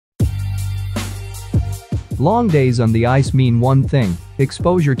Long days on the ice mean one thing: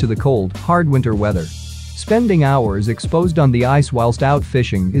 exposure to the cold, hard winter weather. Spending hours exposed on the ice whilst out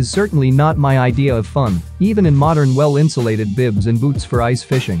fishing is certainly not my idea of fun, even in modern well-insulated bibs and boots for ice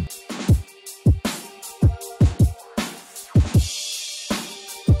fishing.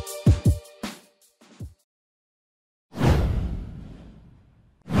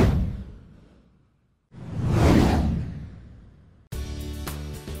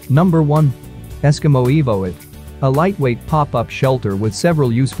 Number 1. Eskimo Evo IT. A lightweight pop-up shelter with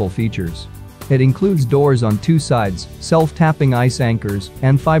several useful features. It includes doors on two sides, self-tapping ice anchors,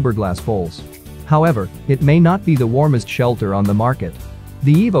 and fiberglass poles. However, it may not be the warmest shelter on the market.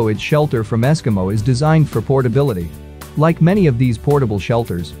 The Evo IT shelter from Eskimo is designed for portability. Like many of these portable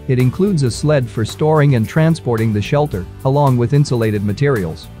shelters, it includes a sled for storing and transporting the shelter, along with insulated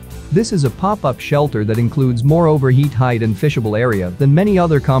materials. This is a pop-up shelter that includes more overheat height and fishable area than many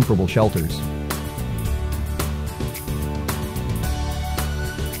other comparable shelters.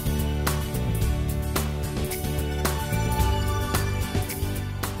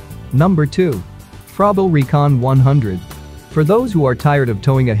 Number 2. Frabill Recon 100. For those who are tired of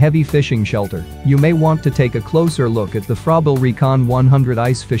towing a heavy fishing shelter, you may want to take a closer look at the Frabill Recon 100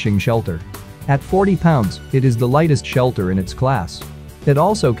 ice fishing shelter. At 40 pounds, it is the lightest shelter in its class. It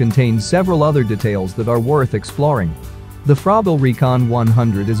also contains several other details that are worth exploring. The Frabill Recon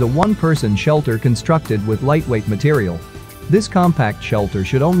 100 is a one-person shelter constructed with lightweight material. This compact shelter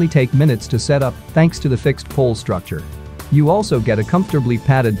should only take minutes to set up thanks to the fixed pole structure. You also get a comfortably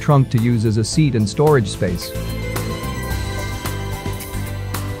padded trunk to use as a seat and storage space.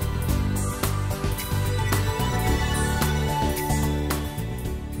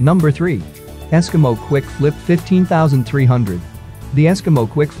 Number 3. Eskimo Quick Flip 15300. The Eskimo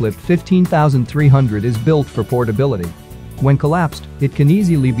Quick Flip 15300 is built for portability. When collapsed, it can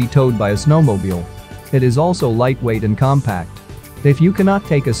easily be towed by a snowmobile. It is also lightweight and compact. If you cannot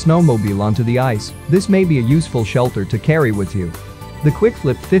take a snowmobile onto the ice, this may be a useful shelter to carry with you. The Quick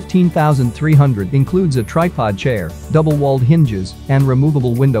Flip 15300 includes a tripod chair, double-walled hinges, and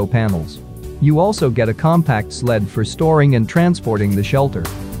removable window panels. You also get a compact sled for storing and transporting the shelter.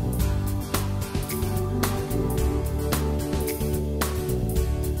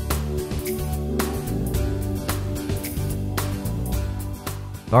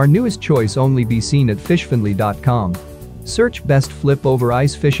 Our newest choice only be seen at fishfindly.com. Search Best Flip Over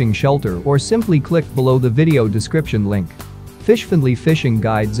Ice Fishing Shelter or simply click below the video description link. Fishfindly fishing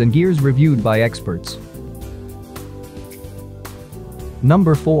guides and gears reviewed by experts.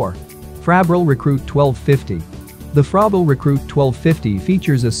 Number 4. Frabrill Recruit 1250. The Frabrill Recruit 1250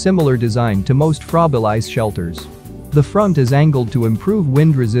 features a similar design to most Frabill ice shelters. The front is angled to improve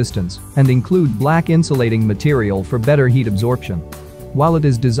wind resistance and include black insulating material for better heat absorption. While it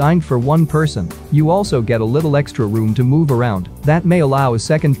is designed for one person, you also get a little extra room to move around that may allow a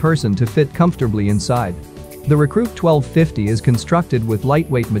second person to fit comfortably inside. The Recruit 1250 is constructed with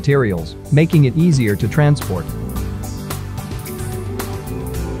lightweight materials, making it easier to transport.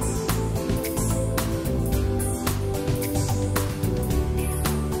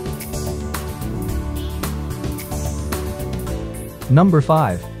 Number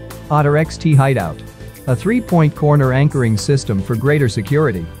 5. Otter XT Hideout. A 3-point corner anchoring system for greater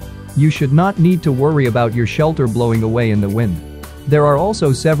security. You should not need to worry about your shelter blowing away in the wind. There are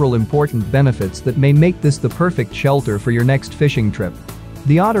also several important benefits that may make this the perfect shelter for your next fishing trip.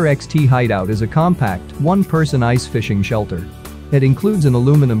 The Otter XT Hideout is a compact, one-person ice fishing shelter. It includes an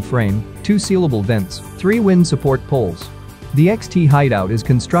aluminum frame, 2 sealable vents, 3 wind support poles. The XT Hideout is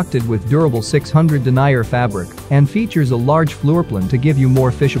constructed with durable 600 denier fabric and features a large floor plan to give you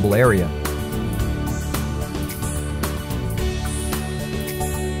more fishable area.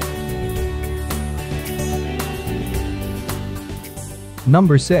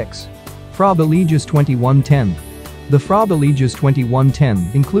 Number 6. Frabill Aegis 2110. The Frabill Aegis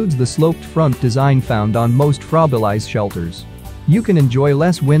 2110 includes the sloped front design found on most Frabill ice shelters. You can enjoy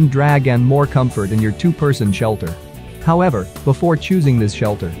less wind drag and more comfort in your two-person shelter. However, before choosing this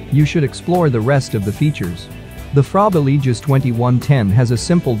shelter, you should explore the rest of the features. The Frabill Aegis 2110 has a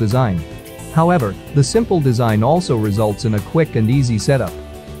simple design. However, the simple design also results in a quick and easy setup.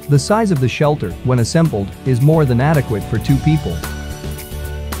 The size of the shelter, when assembled, is more than adequate for 2 people.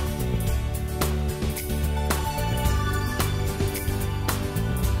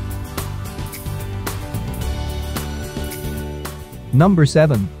 Number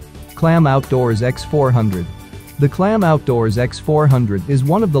 7. Clam Outdoors X400. The Clam Outdoors X400 is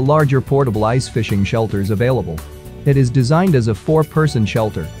one of the larger portable ice fishing shelters available. It is designed as a 4-person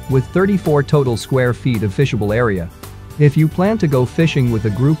shelter with 34 total square feet of fishable area. If you plan to go fishing with a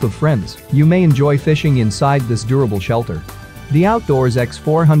group of friends, you may enjoy fishing inside this durable shelter. The Outdoors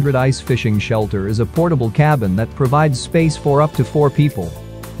X400 Ice Fishing Shelter is a portable cabin that provides space for up to 4 people.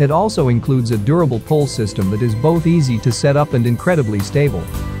 It also includes a durable pole system that is both easy to set up and incredibly stable.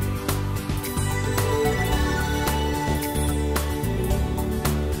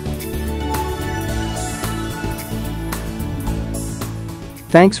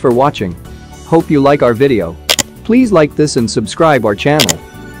 Thanks for watching. Hope you like our video. Please like this and subscribe our channel.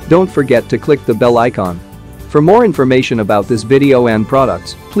 Don't forget to click the bell icon. For more information about this video and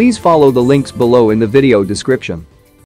products, please follow the links below in the video description.